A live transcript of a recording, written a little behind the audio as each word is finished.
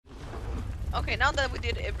Okay, now that we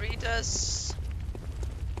did Ebrita's...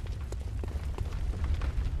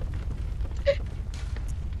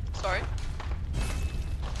 Sorry.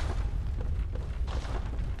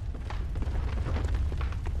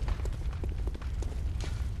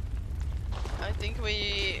 I think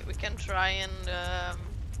we can try and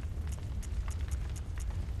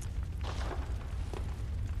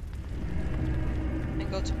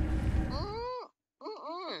go to...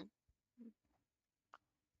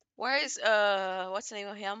 Where is what's the name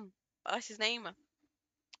of him? What's his name?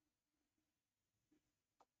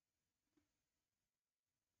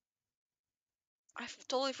 I've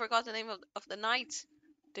totally forgot the name of the knight.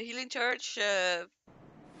 The healing church.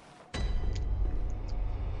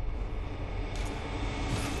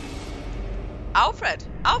 Alfred.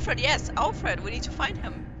 Alfred. Yes, Alfred. We need to find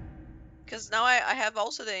him. Because now I have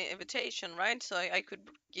also the invitation, right? So I could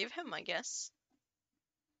give him, I guess.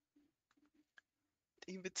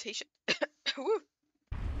 The invitation. Woo.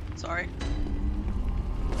 Sorry.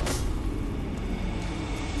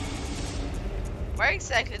 Where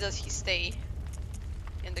exactly does he stay?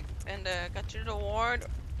 In the Cathedral Ward?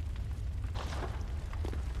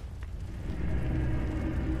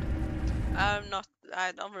 I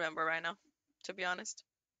don't remember right now, to be honest.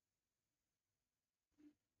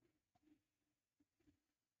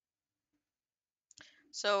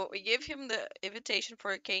 So we give him the invitation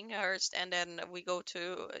for Kinghurst, and then we go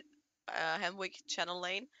to Hemwick Channel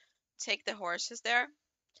Lane, take the horses there,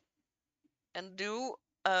 and do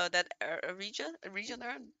that region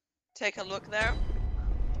there. Take a look there,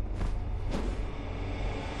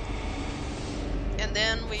 and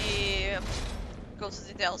then we go to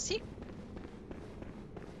the DLC.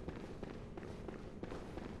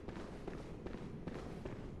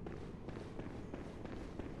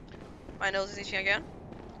 My nose is itching again.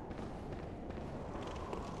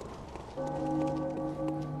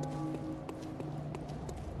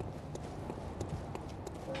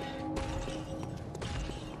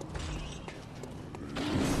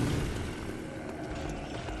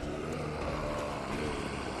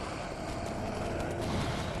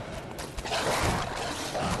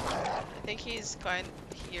 I think he's kind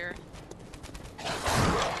here.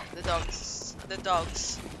 The dogs. The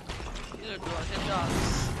dogs. The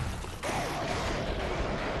dogs.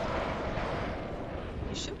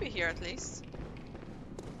 He should be here at least.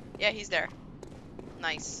 Yeah, he's there.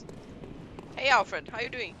 Nice. Hey Alfred, how you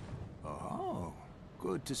doing? Oh,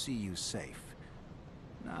 good to see you safe.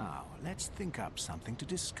 Now, let's think up something to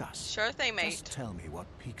discuss. Sure thing, mate. Just tell me what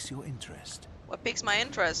piques your interest. What piques my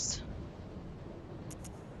interest?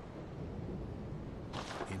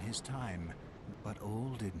 In his time, but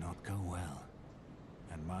all did not go well.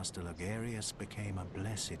 And Master Logarius became a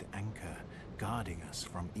blessed anchor, guarding us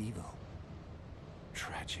from evil.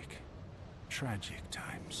 Tragic, tragic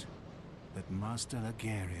times. That Master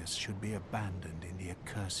Logarius should be abandoned in the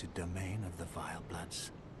accursed domain of the Vile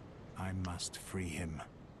Bloods. I must free him,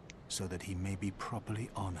 so that he may be properly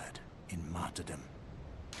honored in martyrdom.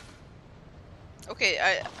 Okay,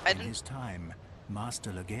 I didn't... In his time,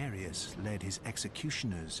 Master Logarius led his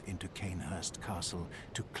executioners into Canehurst Castle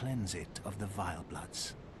to cleanse it of the Vile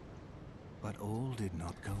Bloods. But all did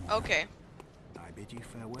not go well. Okay. I bid you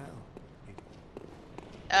farewell.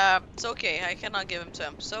 It's okay, I cannot give him to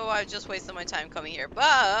him, so I just wasted my time coming here,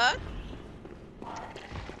 but...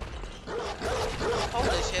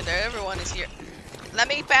 Holy shit, everyone is here. Let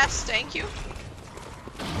me pass, thank you.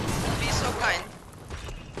 Be so kind.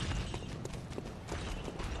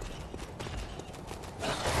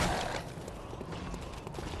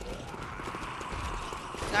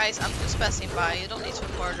 Guys, I'm just passing by, you don't need to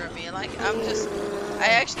murder me, like, I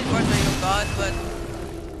actually murdered my own god, but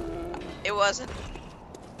it wasn't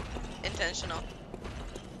intentional.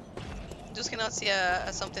 Just cannot see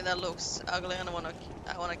something that looks ugly, and I wanna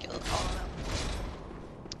kill all of them.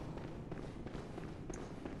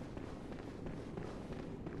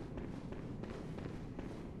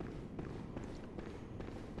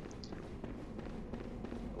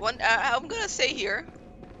 I'm gonna say here,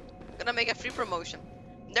 I'm gonna make a free promotion.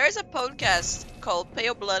 There is a podcast called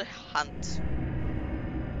Pale Blood Hunt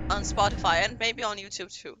on Spotify and maybe on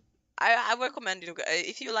YouTube too. I recommend you,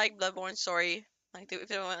 if you like Bloodborne story, like if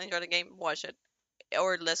you want to enjoy the game, watch it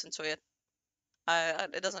or listen to it.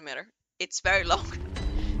 It doesn't matter. It's very long.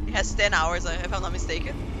 It has 10 hours, if I'm not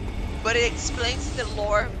mistaken, but it explains the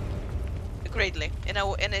lore greatly,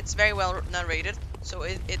 and it's very well narrated. So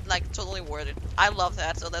it like totally worth it. I love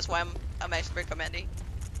that, so that's why I'm actually recommending.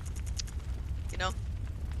 You know.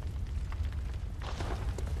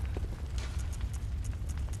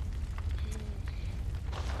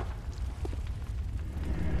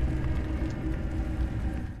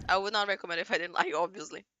 I would not recommend if I didn't like,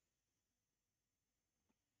 obviously.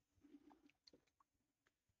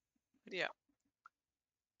 But yeah.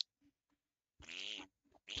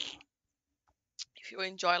 If you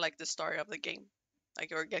enjoy like the story of the game,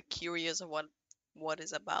 like or get curious of what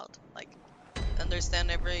is about, like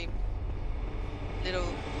understand every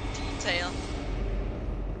little detail.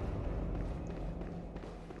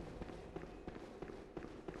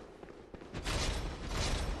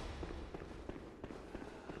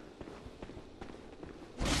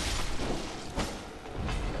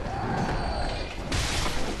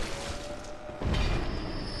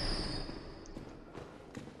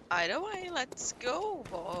 Either way, let's go,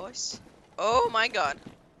 boys. Oh my god.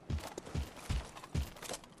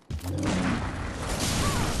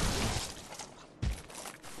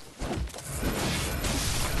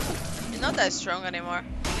 It's not that strong anymore.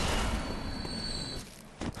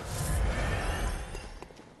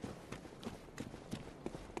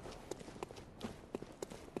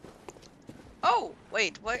 Oh,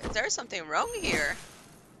 wait, what? There's something wrong here.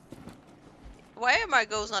 Why are my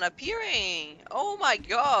ghosts not appearing? Oh my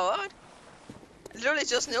god. Literally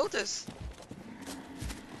just noticed.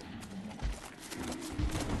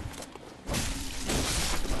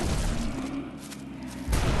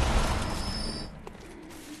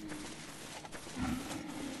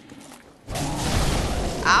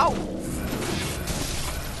 Ow!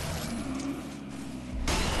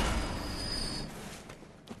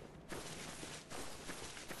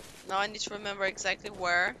 Now I need to remember exactly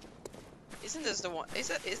where. Isn't this the one?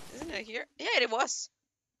 Isn't it here? Yeah, it was.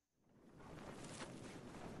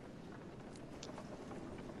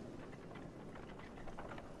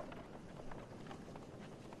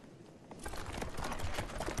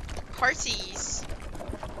 Horses.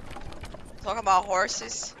 Talk about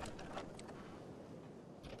horses.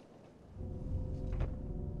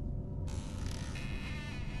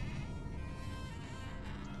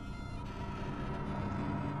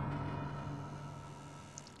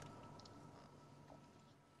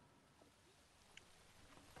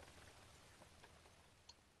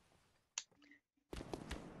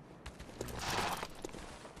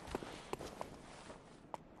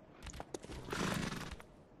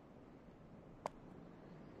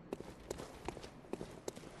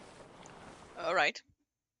 Alright.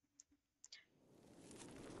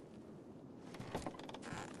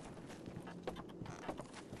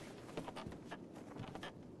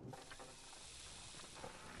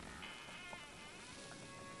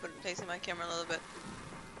 Placing my camera a little bit.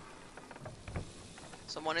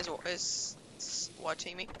 Someone is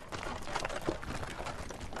watching me.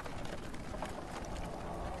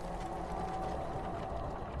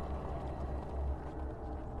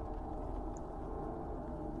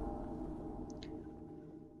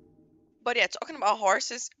 But yeah, talking about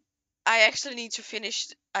horses, I actually need to finish.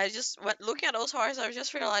 I just went looking at those horses. I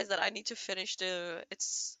just realized that I need to finish the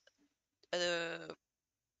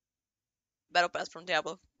battle pass from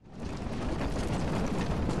Diablo.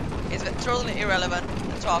 It's totally irrelevant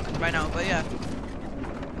to talk right now, but yeah.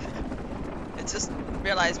 It's just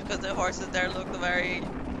realized because the horses there look very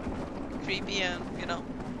creepy and, you know.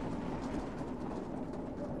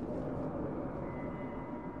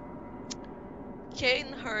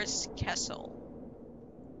 Canehurst Castle.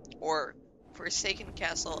 Or Forsaken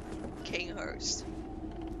Castle, Canehurst.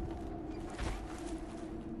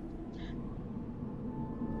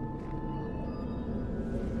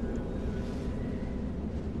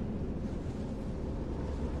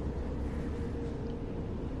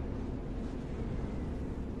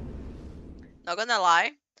 Not gonna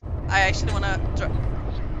lie, I actually wanna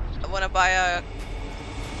buy a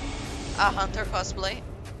hunter cosplay.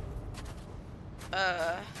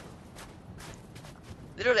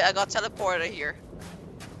 Literally, I got teleported here.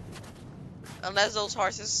 Unless those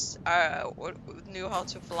horses knew how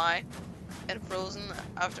to fly and frozen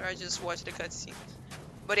after I just watched the cutscene.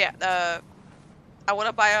 But yeah, I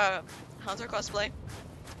wanna buy a hunter cosplay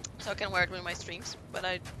so I can wear it during my streams, but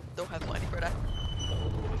I don't have money for that.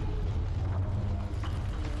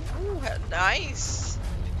 Ooh, nice!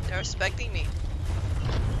 They're respecting me.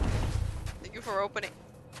 Thank you for opening.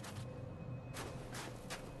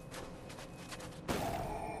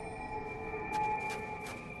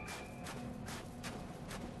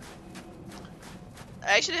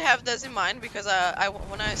 I actually have this in mind because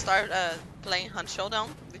when I start playing Hunt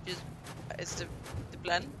Showdown, which is the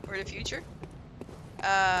plan for the future,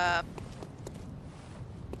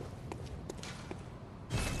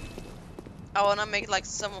 I wanna make like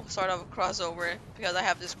some sort of crossover because I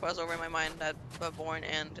have this crossover in my mind that BLOODBORNE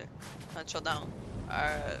and Hunt Showdown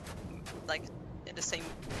are like in the same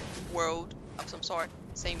world of some sort,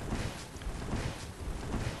 same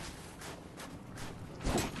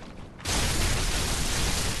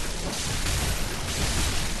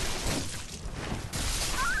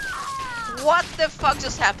What the fuck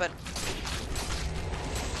just happened?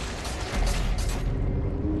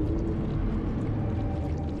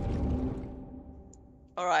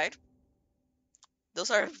 Alright.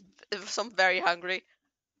 Those are some very hungry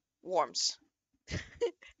worms.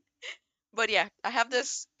 But yeah, I have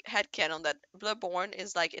this headcanon that Bloodborne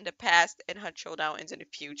is like in the past and Hunt Showdown is in the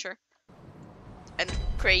future. And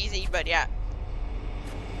crazy, but yeah.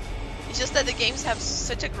 It's just that the games have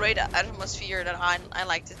such a great atmosphere that I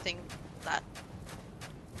like to think that.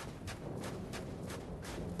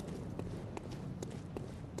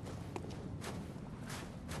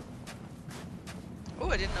 Oh,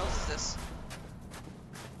 I didn't notice this.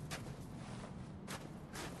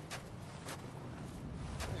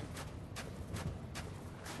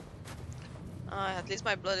 At least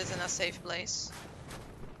my blood is in a safe place.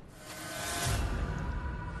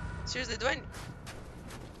 Seriously, do I...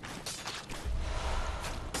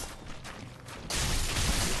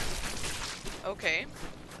 Okay.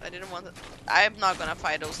 I didn't want to... I'm not gonna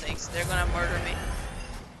fight those things. They're gonna murder me.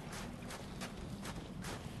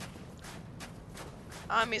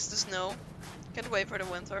 I miss the snow. Can't wait for the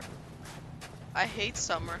winter. I hate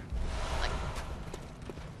summer. Like...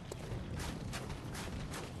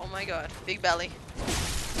 Oh my god. Big belly.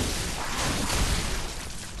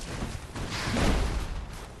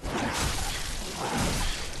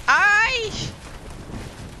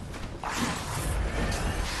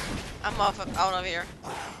 I'm out of here.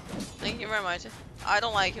 Thank you very much. I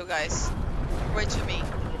don't like you guys. Wait to me.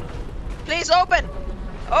 Please open!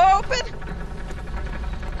 Open!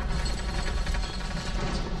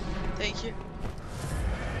 Thank you.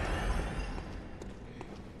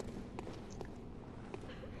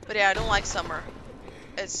 But yeah, I don't like summer.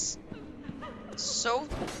 It's so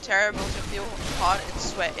terrible to feel hot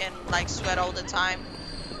and sweat all the time.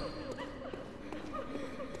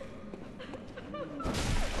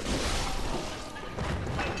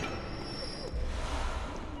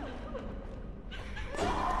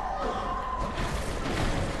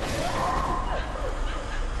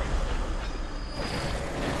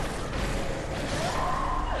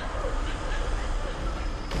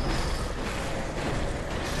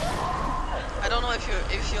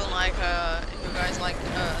 If you guys like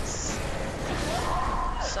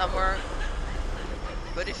summer,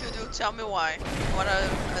 but if you do, tell me why. What are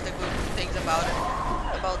the good things about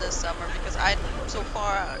this summer? Because I so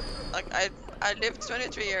far I lived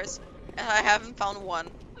 23 years and I haven't found one.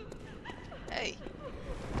 Hey,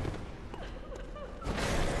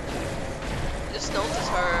 just notice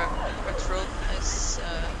her throat is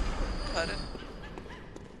cut.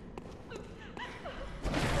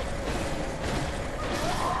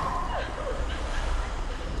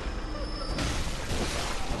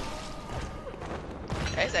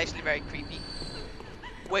 It's actually very creepy.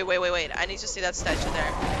 Wait. I need to see that statue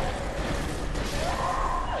there.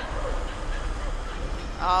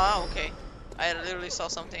 Ah, okay. I literally saw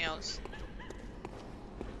something else.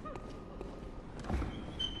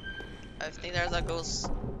 I think there's a ghost,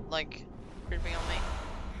 like, creeping on me.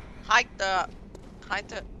 Hide the...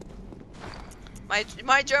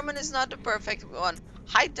 My German is not the perfect one.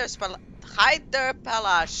 Hide der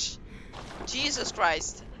Palace. Jesus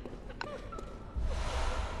Christ.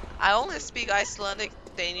 I only speak Icelandic,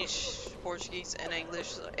 Danish, Portuguese, and English,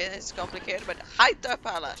 so it's complicated, but hide the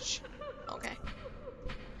palace. Okay.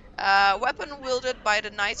 Weapon wielded by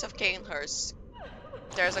the Knights of Cainhurst.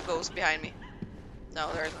 There's a ghost behind me.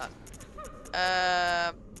 No, there's not.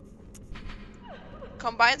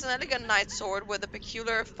 Combines an elegant knight sword with a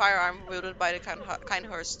peculiar firearm wielded by the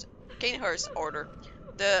Cainhurst order.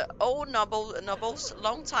 The old nobles,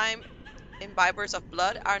 long-time imbibers of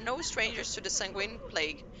blood, are no strangers to the sanguine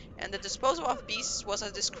plague, and the disposal of beasts was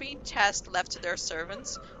a discreet task left to their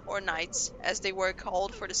servants, or knights, as they were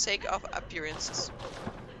called for the sake of appearances.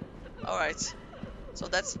 Alright, so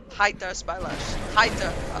that's Haidar Spalash.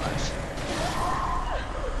 Haidar Spalash.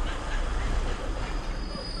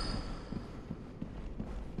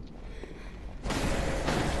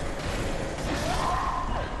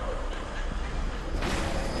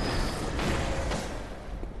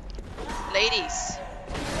 Ladies.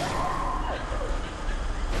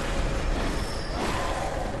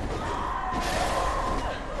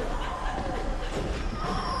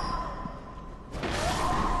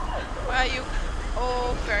 Why are you...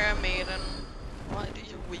 Oh, fair maiden. Why do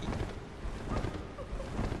you weep?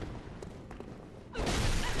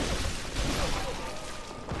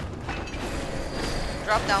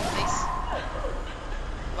 Drop down, please.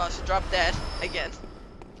 Well, she dropped dead again.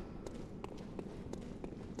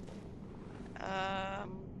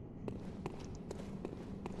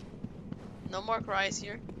 No more cries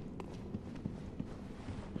here.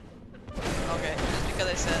 Okay, just because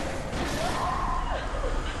I said.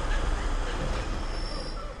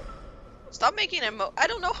 Stop making I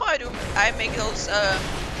don't know how I make those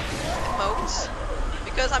emotes.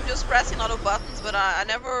 Because I'm just pressing auto buttons, but I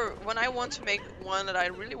never, when I want to make one that I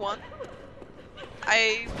really want,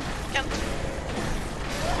 I can't.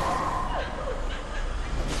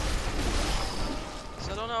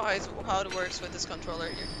 So I don't know how it works with this controller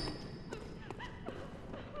here.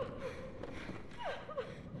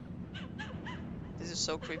 This is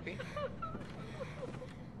so creepy.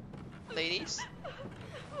 Ladies?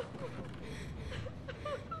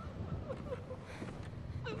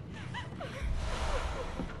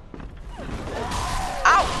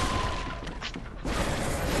 Ow!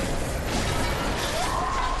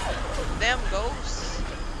 Damn ghosts.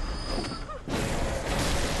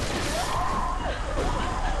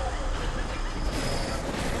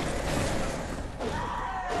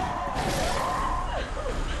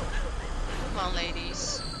 Come on,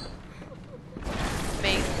 ladies.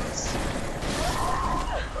 Maidens.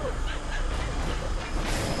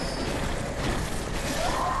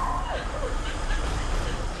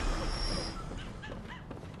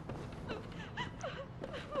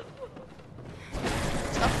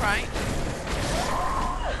 Stop crying.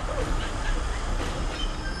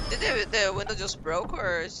 Did the window just broke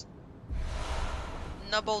or is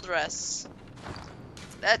noble dress?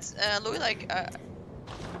 That's look like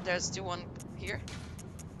there's the one here.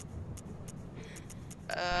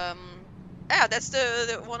 Yeah, that's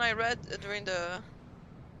the one I read during the.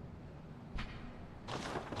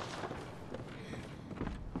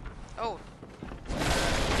 Oh,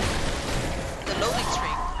 the loading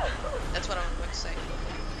screen. That's what I'm going to say.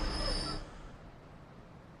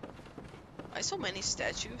 I saw many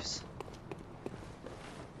statues.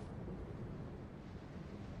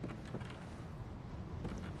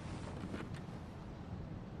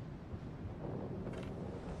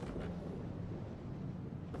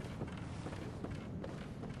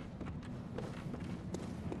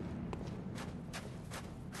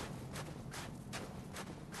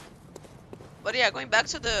 But yeah, going back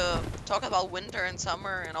to the talk about winter and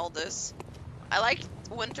summer and all this, I like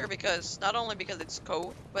winter because not only because it's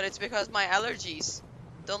cold, but it's because my allergies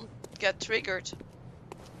don't get triggered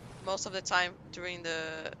most of the time during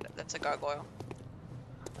the. That's a gargoyle.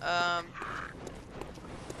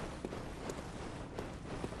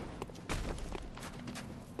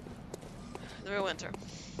 During winter,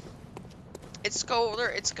 it's colder,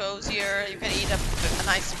 it's cozier. You can eat a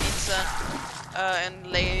nice pizza and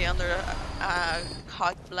lay under a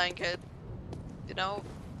hot blanket. You know,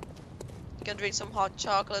 you can drink some hot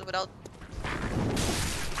chocolate without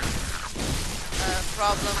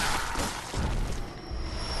problem.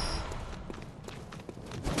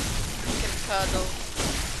 You can cuddle.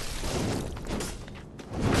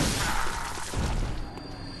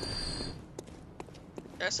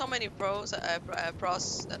 There's so many pros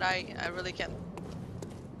that I really can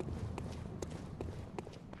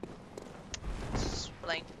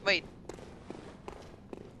explain. Wait,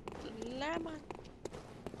 lemon?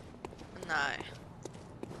 Nah,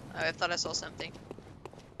 I thought I saw something.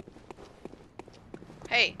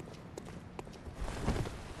 Hey.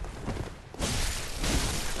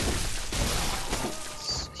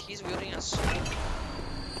 He's wielding a sword.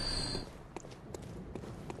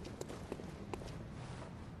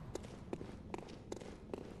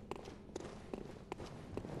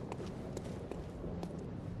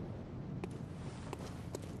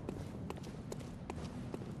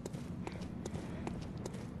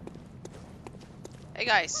 Hey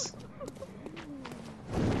guys.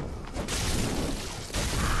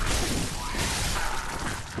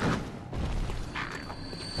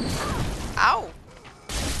 Ow!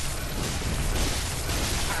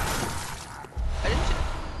 Why didn't you?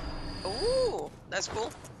 Ooh, that's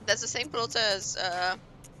cool. That's the same clothes as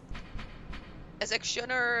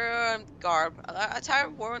executioner garb, attire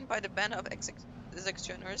worn by the band of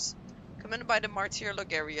executioners, commanded by the martyr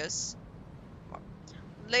Logarius.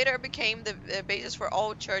 Later became the basis for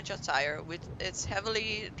all church attire, with its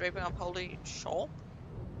heavily draping of holy shawl.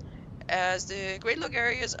 As the great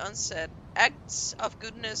Logarius once said, acts of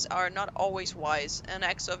goodness are not always wise, and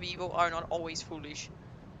acts of evil are not always foolish.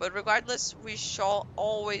 But regardless, we shall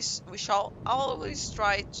always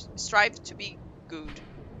strive to be good.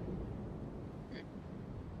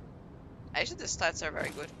 Actually, the stats are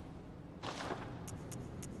very good.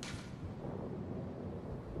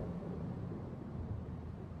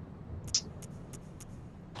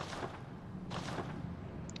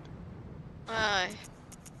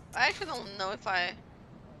 I actually don't know if I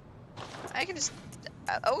can just.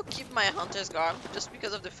 I will keep my hunter's garb just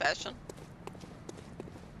because of the fashion.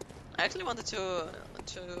 I actually wanted to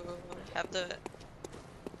have the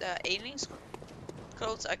aliens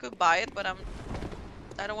clothes. I could buy it, but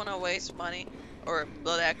I don't want to waste money or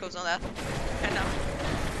blood echoes on that. I know.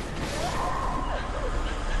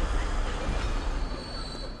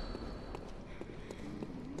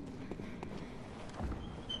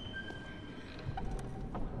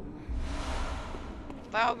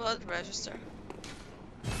 Vile blood register.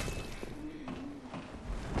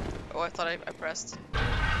 Oh, I thought I pressed.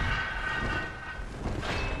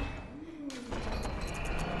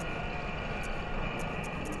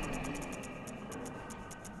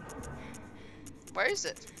 Where is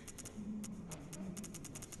it?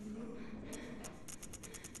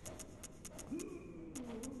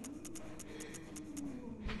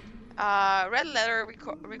 Red letter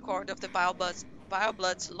record of the Vile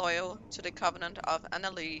Bloods loyal to the Covenant of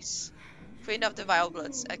Annalise, Queen of the Vile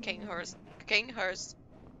Bloods at Kinghurst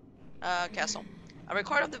Castle. A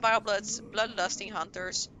record of the Vile Bloods, bloodlusting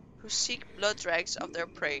hunters who seek blood dregs of their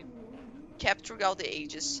prey, kept throughout the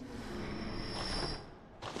ages.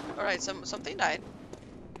 Alright, something died.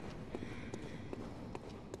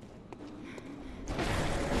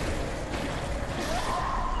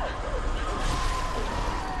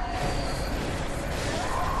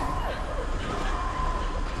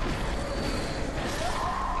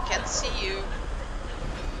 I can't see you,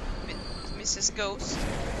 Mrs. Ghost.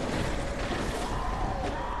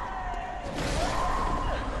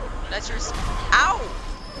 Let's just. Ow!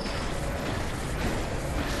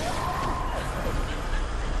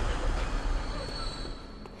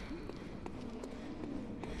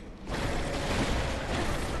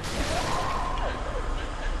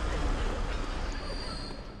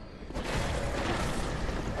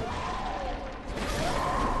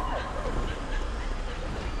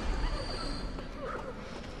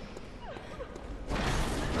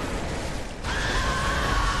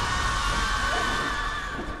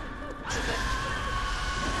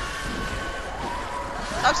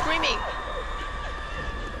 Stop screaming!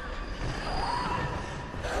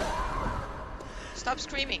 Stop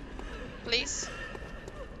screaming, please.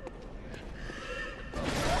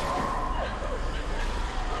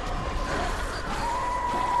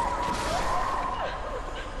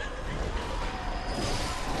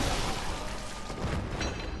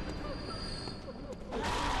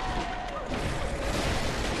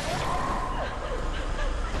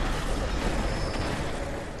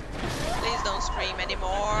 Please don't scream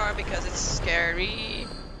anymore because it's scary.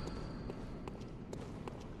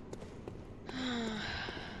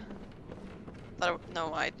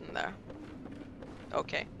 No item there.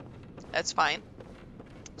 Okay, that's fine.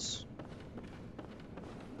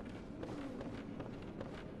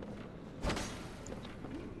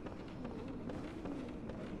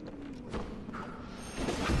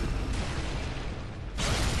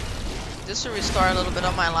 Just to restore a little bit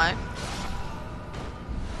of my life.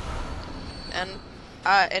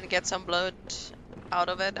 And get some blood out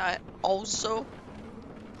of it. I also.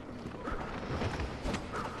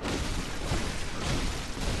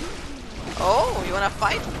 Oh, you wanna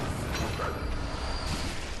fight?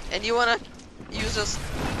 And you wanna use us?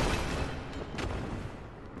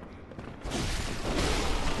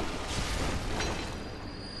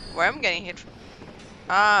 Where I'm getting hit from?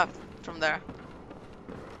 Ah, from there.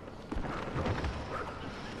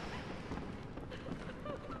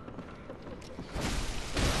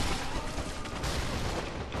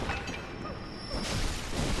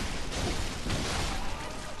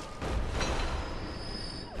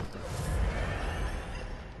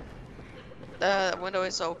 The window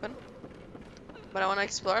is open, but I want to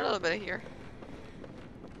explore a little bit here.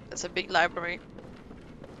 It's a big library.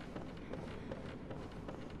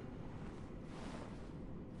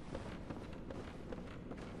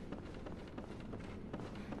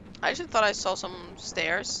 I actually thought I saw some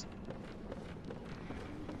stairs,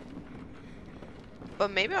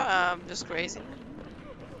 but maybe I'm just crazy.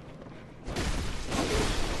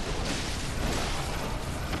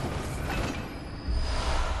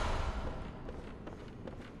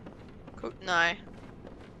 No.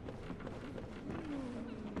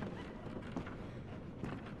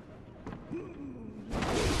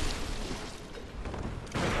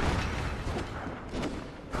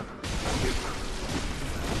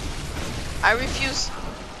 I refuse.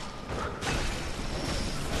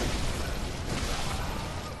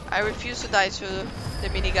 I refuse to die to the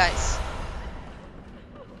mini guys.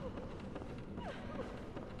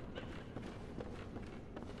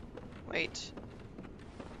 Wait.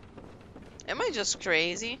 Am I just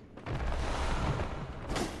crazy?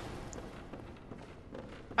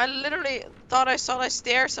 I literally thought I saw a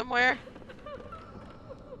stair somewhere.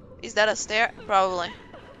 Is that a stair? Probably.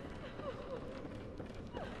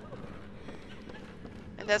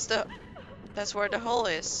 That's where the hole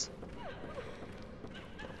is.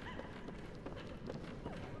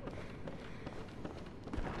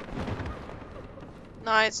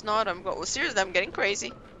 No, it's not. Seriously, I'm getting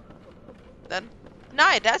crazy. Then,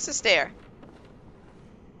 no, that's a stair.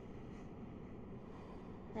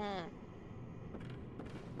 Hmm.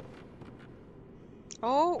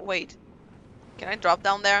 Oh, wait. Can I drop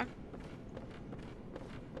down there?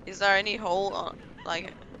 Is there any hole on,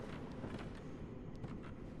 like,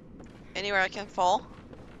 anywhere I can fall?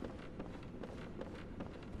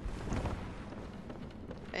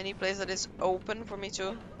 Any place that is open for me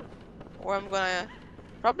to, or I'm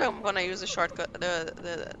gonna use the shortcut,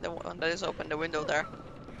 the one that is open, the window there.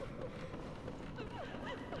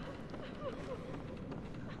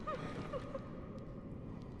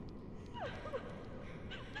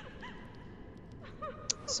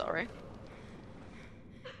 Sorry.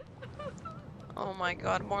 Oh my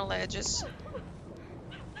god, more ledges.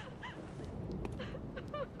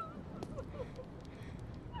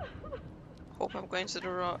 Hope I'm going to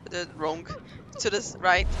the wrong, to the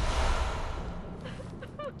right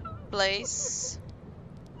place.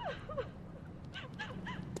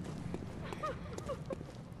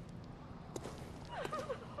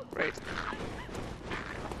 Great.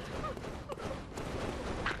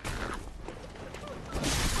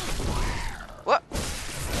 What?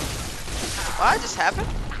 What just happened?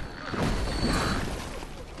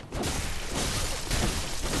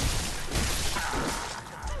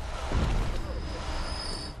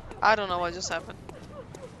 I don't know what just happened.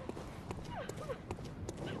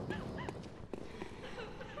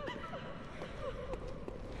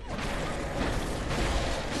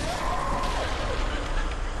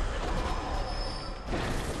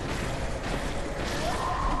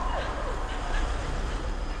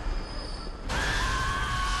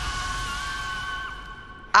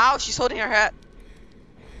 Ow, she's holding her head.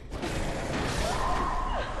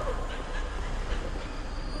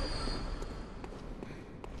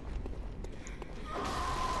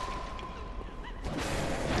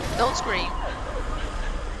 Don't scream.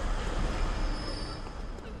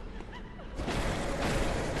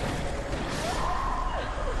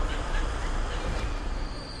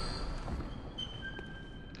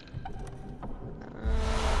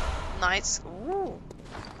 Nice. Ooh.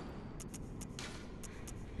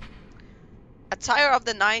 Attire of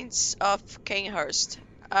the Knights of Kinghurst.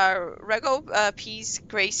 A regal piece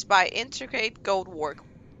graced by intricate gold work.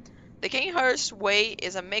 The Kinghurst way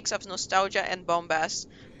is a mix of nostalgia and bombast.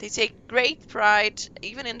 They take great pride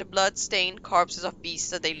even in the blood-stained corpses of beasts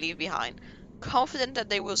that they leave behind, confident that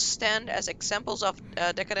they will stand as examples of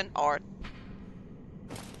decadent art.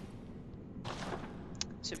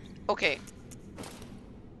 So, okay.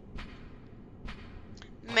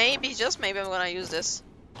 Maybe, just maybe I'm gonna use this.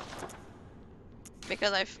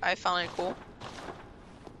 Because I found it cool.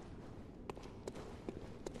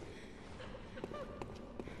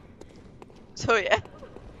 So yeah.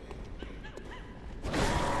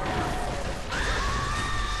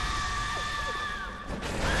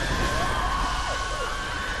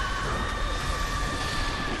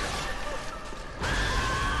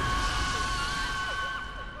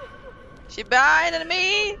 She bited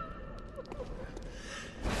me!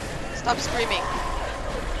 Stop screaming.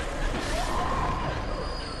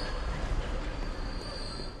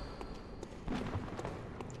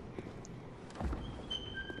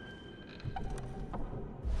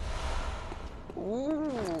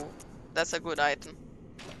 Ooh, that's a good item.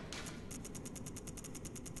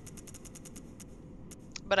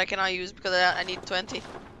 But I cannot use because I need 20.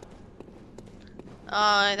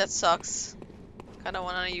 That sucks. Kinda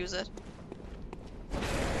wanna use it.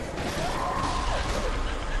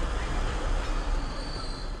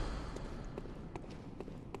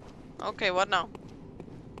 Okay, what now?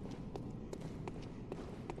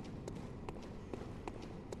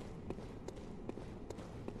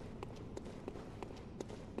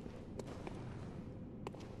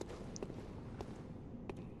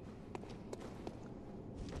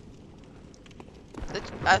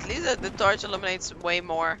 At least the torch illuminates way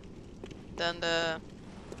more than the...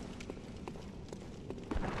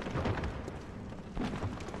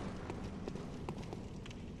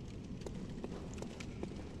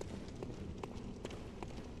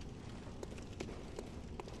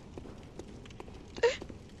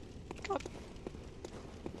 God.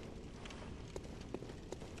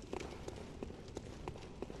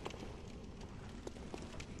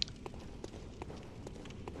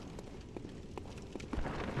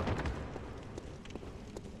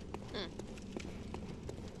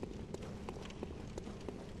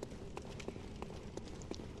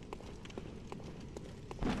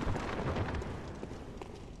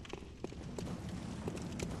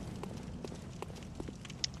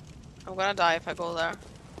 I'm gonna die if I go there.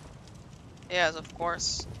 Yes, of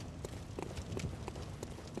course.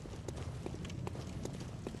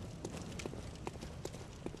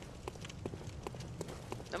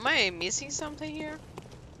 Am I missing something here?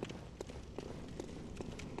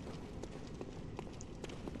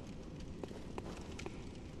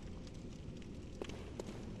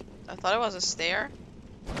 I thought it was a stair.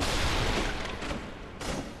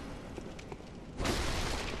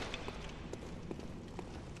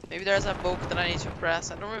 Maybe there's a book that I need to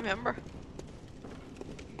press. I don't remember.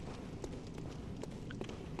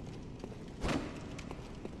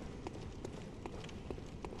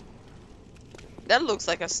 That looks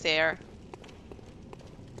like a stair.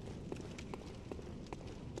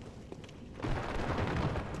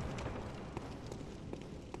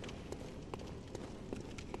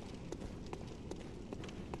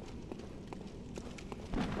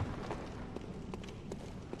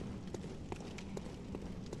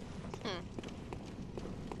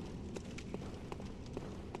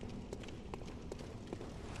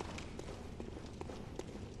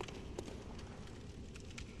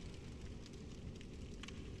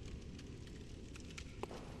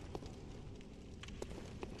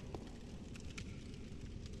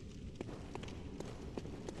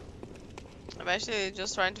 I'm actually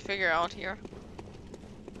just trying to figure out here.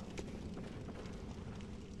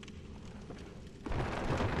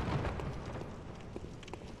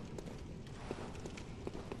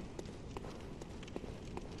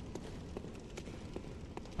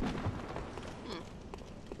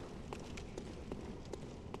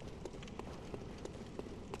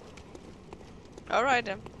 Alright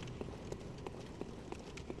then.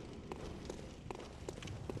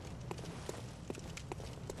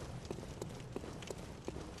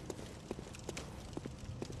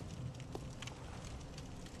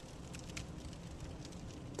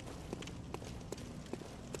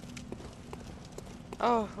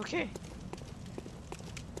 Oh, okay.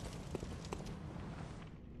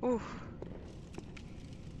 Ooh.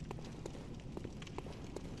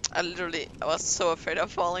 I was so afraid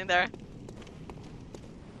of falling there.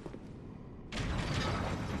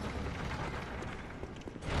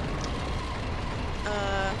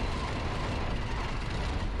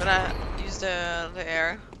 Gonna use the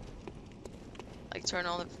air, like turn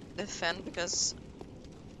on the fan because.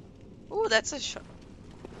 Ooh, that's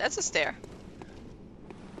a stair.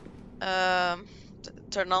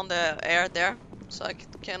 Turn on the air there so I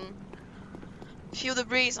can feel the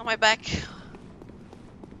breeze on my back.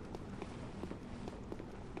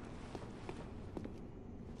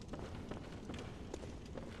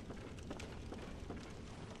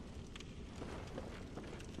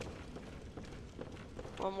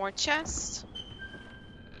 One more chest.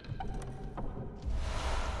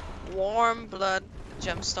 Warm blood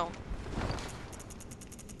gemstone.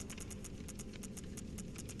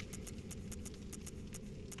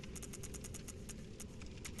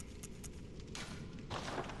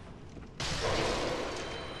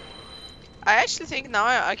 I actually think now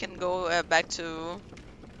I can go back to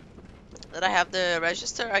that I have the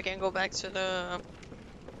register. I can go back to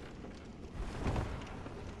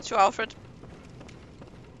Alfred.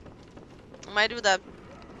 I might do that.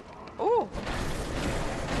 Ooh.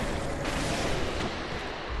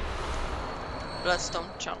 Bloodstone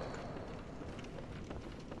chunk.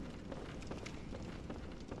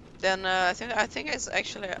 Then I think it's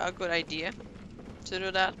actually a good idea to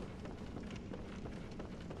do that.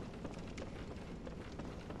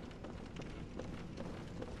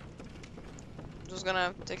 Just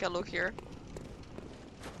gonna take a look here.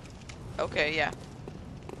 Okay, yeah.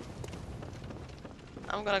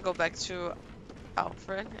 I'm gonna go back to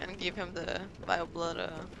Alfred and give him the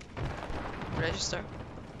BioBlood register.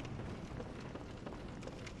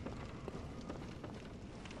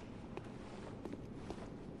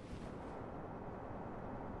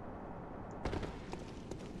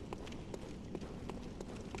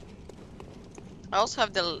 I also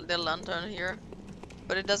have the lantern here,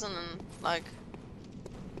 but it doesn't, like,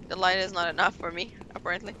 the light is not enough for me,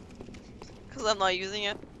 apparently, because I'm not using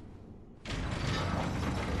it.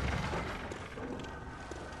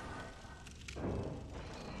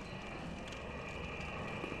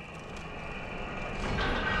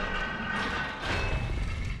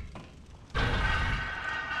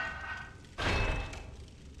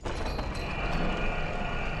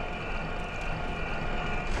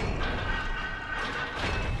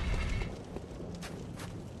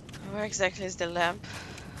 Where exactly is the lamp?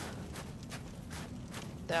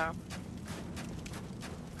 There. I'm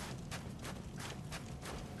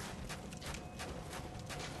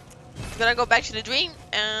gonna go back to the dream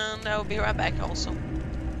and I'll be right back also.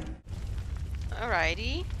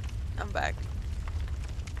 Alrighty. I'm back.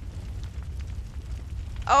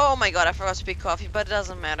 Oh my god, I forgot to pick coffee, but it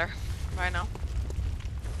doesn't matter right now.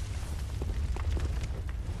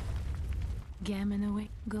 Gammon away.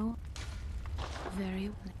 Go. Very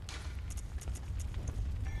well.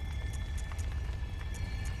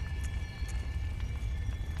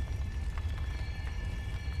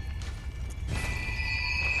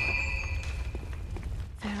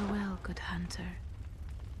 Farewell, good hunter.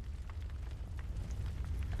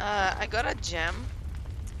 I got a gem.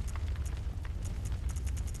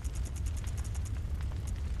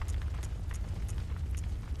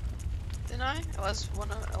 Didn't I? I was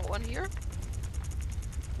one here.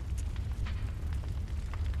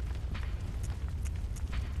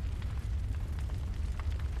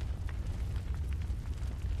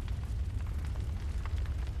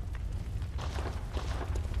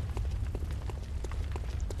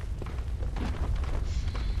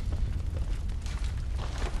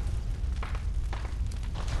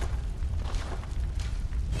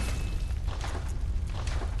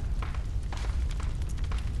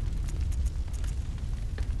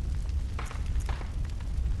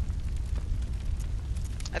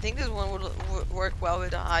 I think this one would work well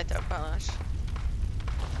with a high panache.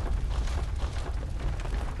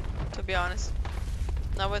 To be honest,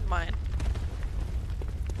 not with mine.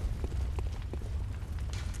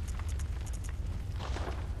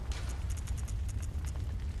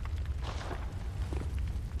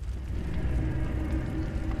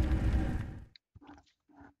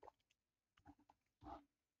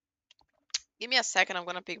 Give me a second. I'm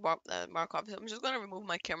gonna pick more copies. I'm just gonna remove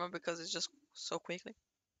my camera because it's just so quickly.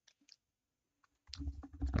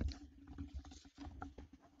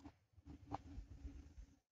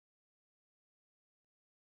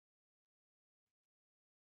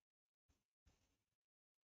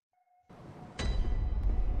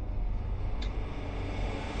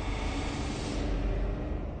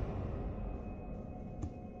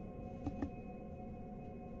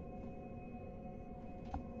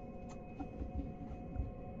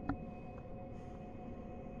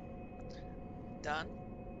 Done.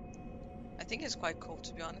 I think it's quite cool,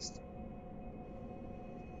 to be honest.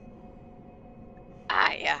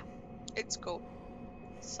 Ah, yeah. It's cool.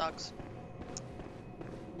 Sucks.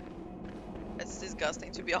 It's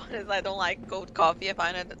disgusting, to be honest. I don't like cold coffee. I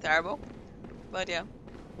find it terrible. But yeah.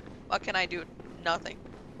 What can I do? Nothing.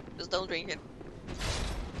 Just don't drink it.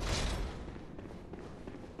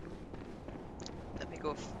 Let me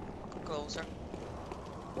go closer.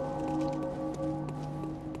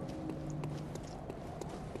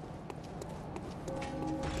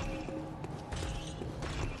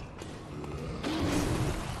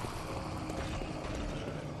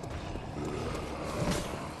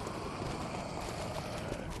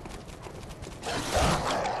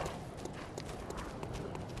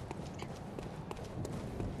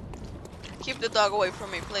 Keep the dog away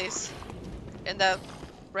from me, please. And that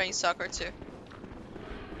brain sucker too.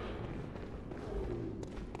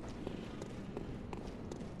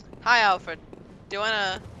 Hi, Alfred. Do you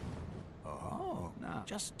wanna... Oh, no.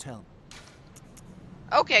 Just tell.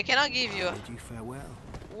 Okay, I cannot give you. Bid you farewell.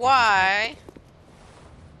 Why?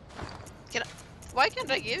 Can I... Why can't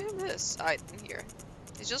I give him this item here?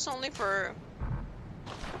 It's just only for...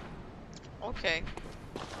 Okay.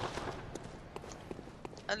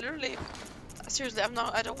 I literally... Seriously,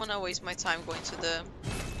 I don't want to waste my time going to the...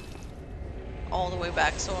 all the way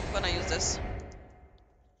back, so I'm gonna use this.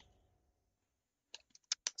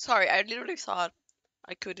 Sorry, I literally thought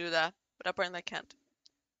I could do that, but apparently I can't.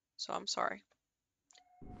 So I'm sorry.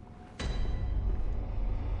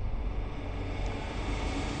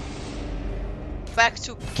 Back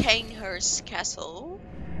to Kanehurst Castle.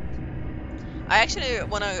 I actually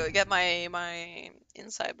want to get my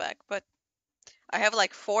insight back, but I have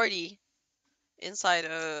like 40 inside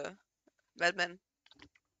Redman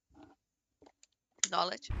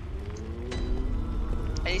knowledge.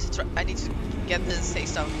 I need to get this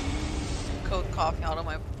taste of cold coffee out of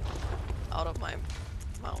my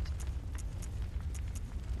mouth.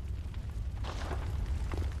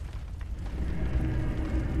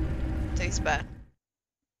 Tastes bad.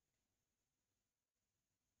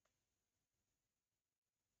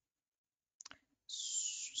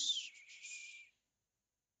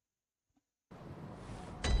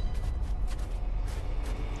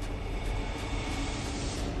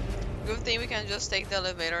 Good thing we can just take the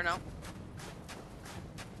elevator now.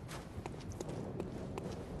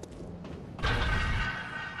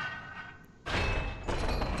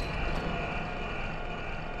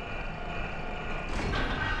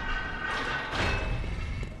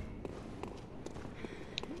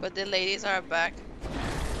 But the ladies are back.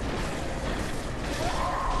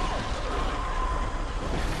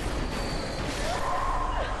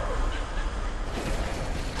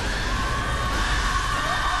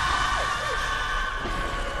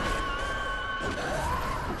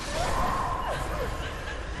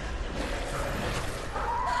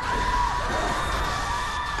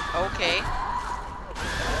 Okay. You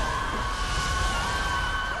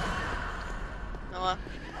know what?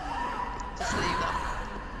 Just leave them.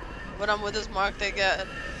 When I'm with this mark, they get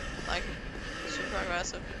like super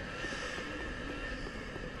aggressive.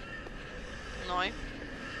 Annoying.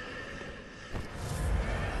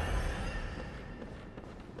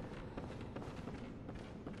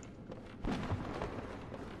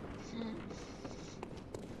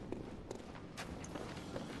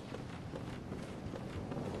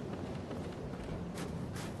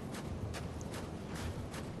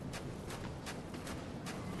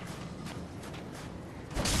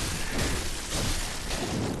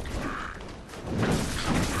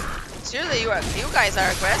 Seriously, you guys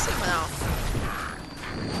are aggressive now.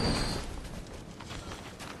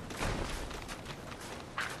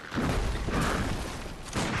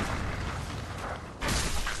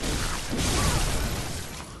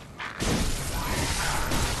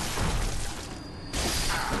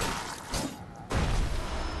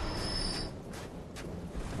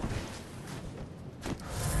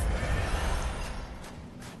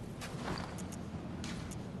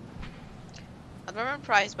 Adornment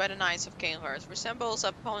prized by the Knights of Canehurst resembles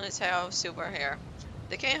a ponytail of silver hair.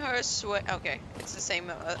 The Canehurst okay, it's the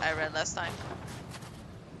same I read last time.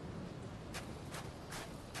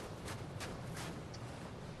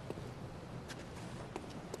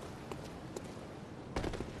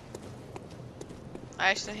 I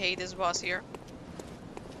actually hate this boss here.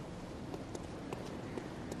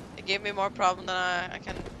 It gave me more problem than I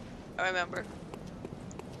can remember.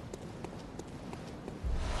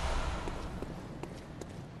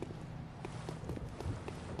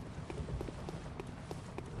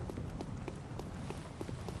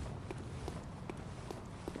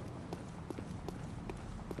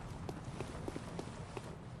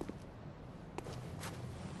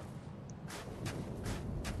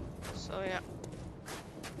 So yeah.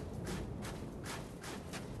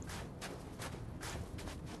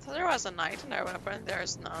 So there was a knight in there, but apparently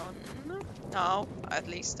there's none. No, at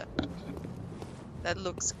least that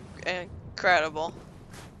looks incredible.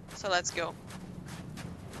 So let's go.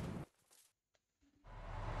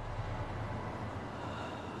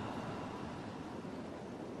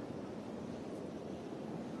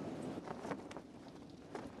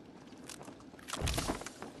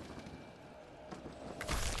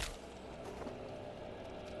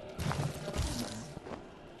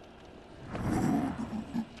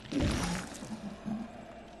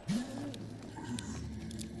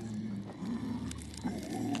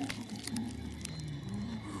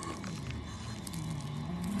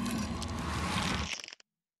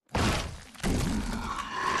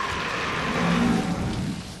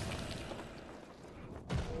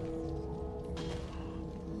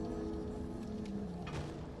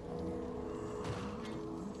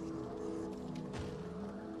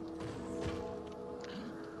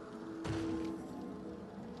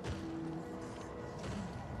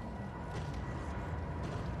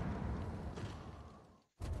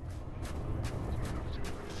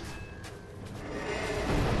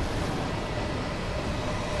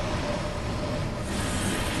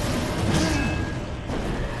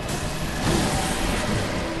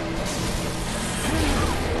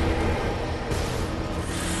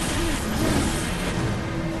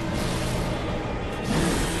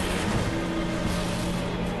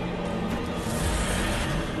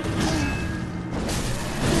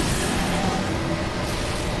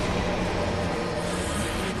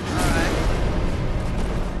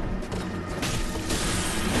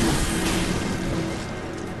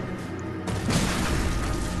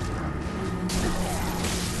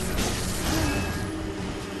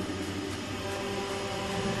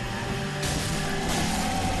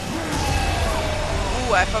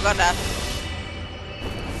 Ooh, I forgot that.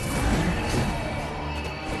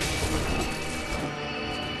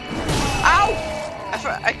 Ow!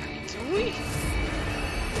 Ooh.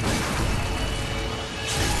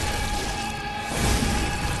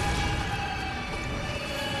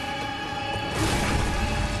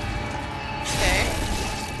 Okay.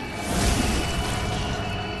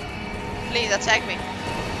 Please attack me.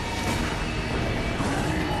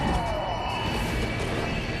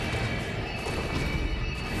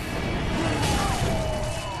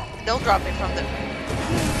 Don't drop me from the...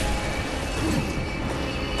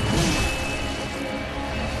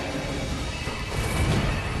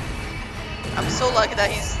 I'm so lucky that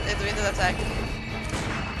he's doing the attack.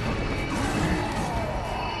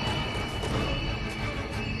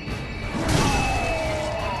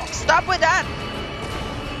 Stop with that!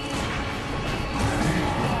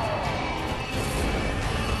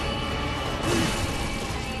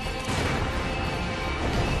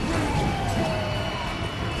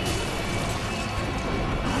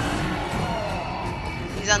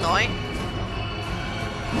 annoying.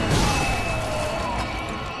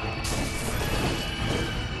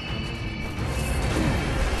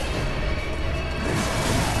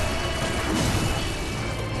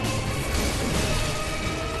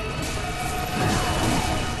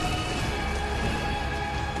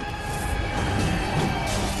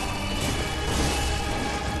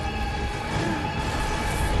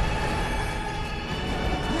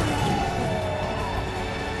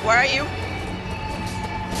 Where are you?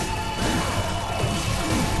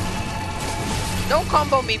 Don't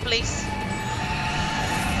combo me, please.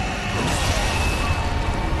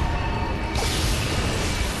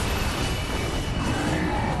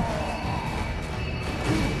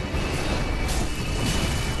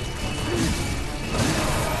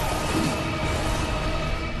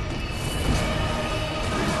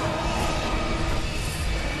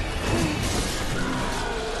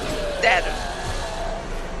 Dead.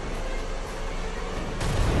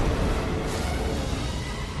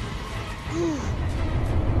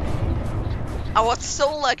 I was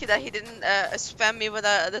so lucky that he didn't spam me with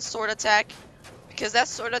the sword attack, because that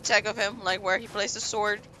sword attack of him, like where he placed the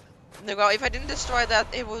sword, if I didn't destroy that,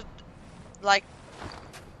 it would like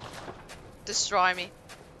destroy me.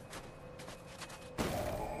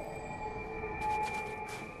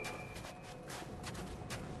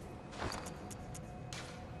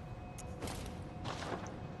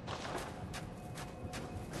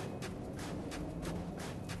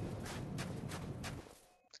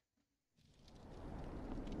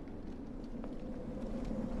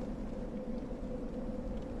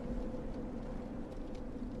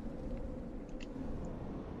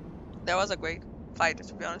 That was a great fight,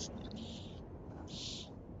 to be honest.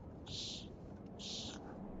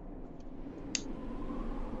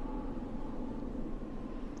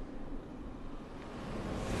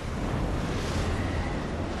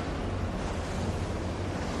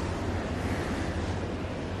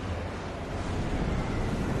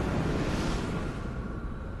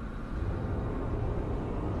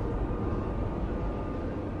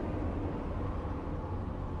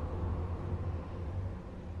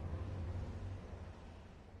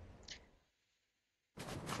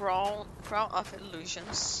 Crown of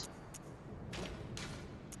Illusions.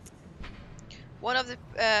 One of the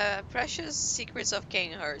precious secrets of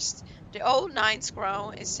Kanehurst, the old Knight's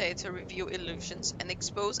crown is said to reveal illusions and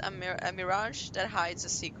expose a mirage that hides a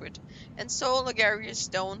secret. And so Logarius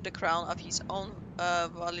donned the crown of his own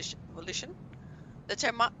volition,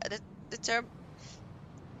 determined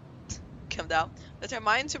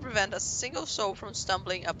to prevent a single soul from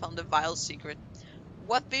stumbling upon the vile secret.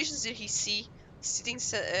 What visions did he see, sitting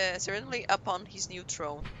serenely upon his new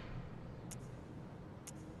throne?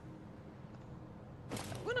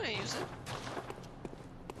 I'm gonna use it.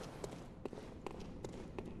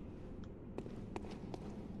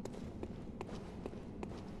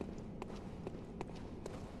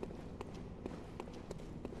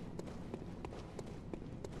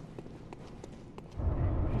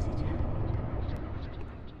 Visitor,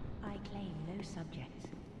 I claim no subjects,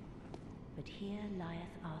 but here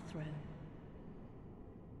lieth our throne.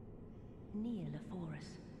 Kneel afore us,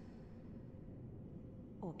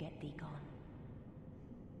 or get thee gone.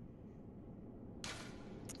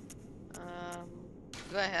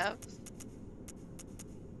 Do I have?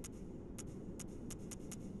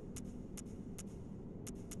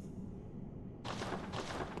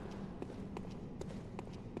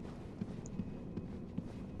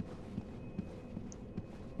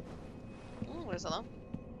 Where's alarm?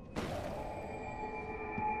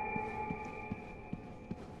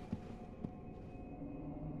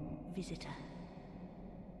 Visitor,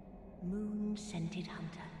 moon-scented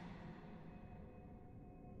hunter.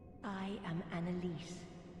 I am Annalise,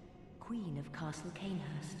 Queen of Castle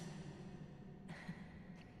Kanehurst.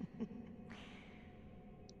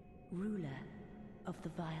 Ruler of the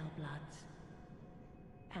Vile Bloods,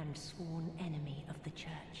 and sworn enemy of the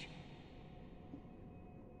Church.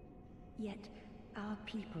 Yet our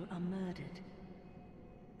people are murdered,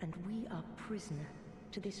 and we are prisoner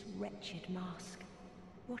to this wretched mask.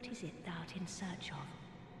 What is it thou art in search of?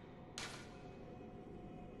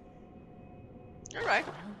 All right.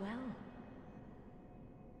 Well, well.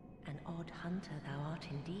 An odd hunter thou art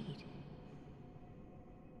indeed.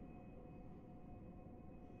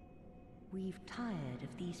 We've tired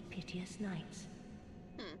of these piteous nights.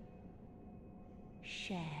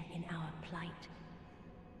 Share in our plight,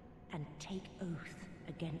 and take oath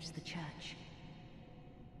against the Church.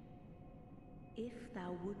 If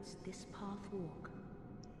thou wouldst this path walk,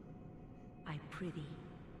 I prithee,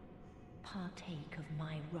 partake of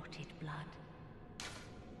my rotted blood.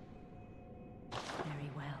 Very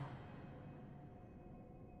well.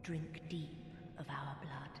 drink deep of our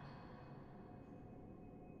blood.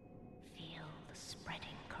 Feel the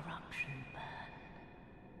spreading corruption burn.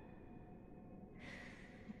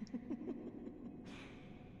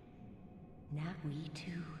 Now we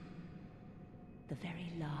too, the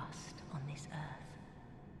very last on this earth.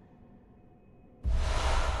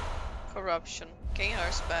 Corruption.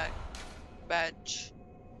 Kanehurst badge.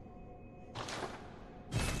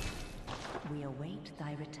 We await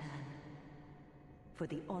thy return, for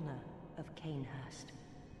the honor of Kanehurst.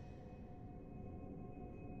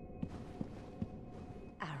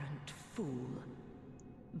 Arrant fool.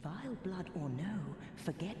 Vile blood or no,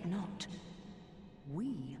 forget not.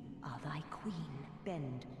 We are thy queen.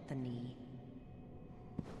 Bend the knee.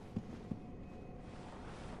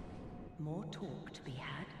 More talk to be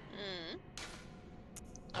had.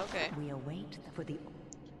 Okay. We await for the...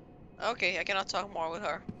 Okay, I cannot talk more with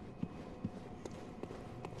her.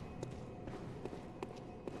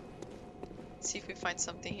 Let's see if we find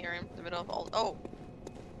something here in the middle of all... Oh!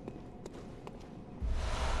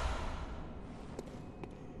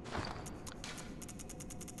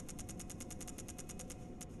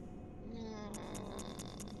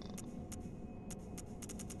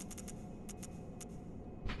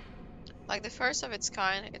 Like the first of its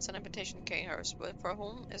kind, it's an invitation to Kanehurst, but for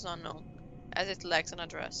whom is unknown, as it lacks an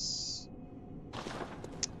address.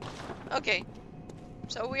 Okay,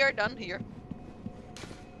 so we are done here.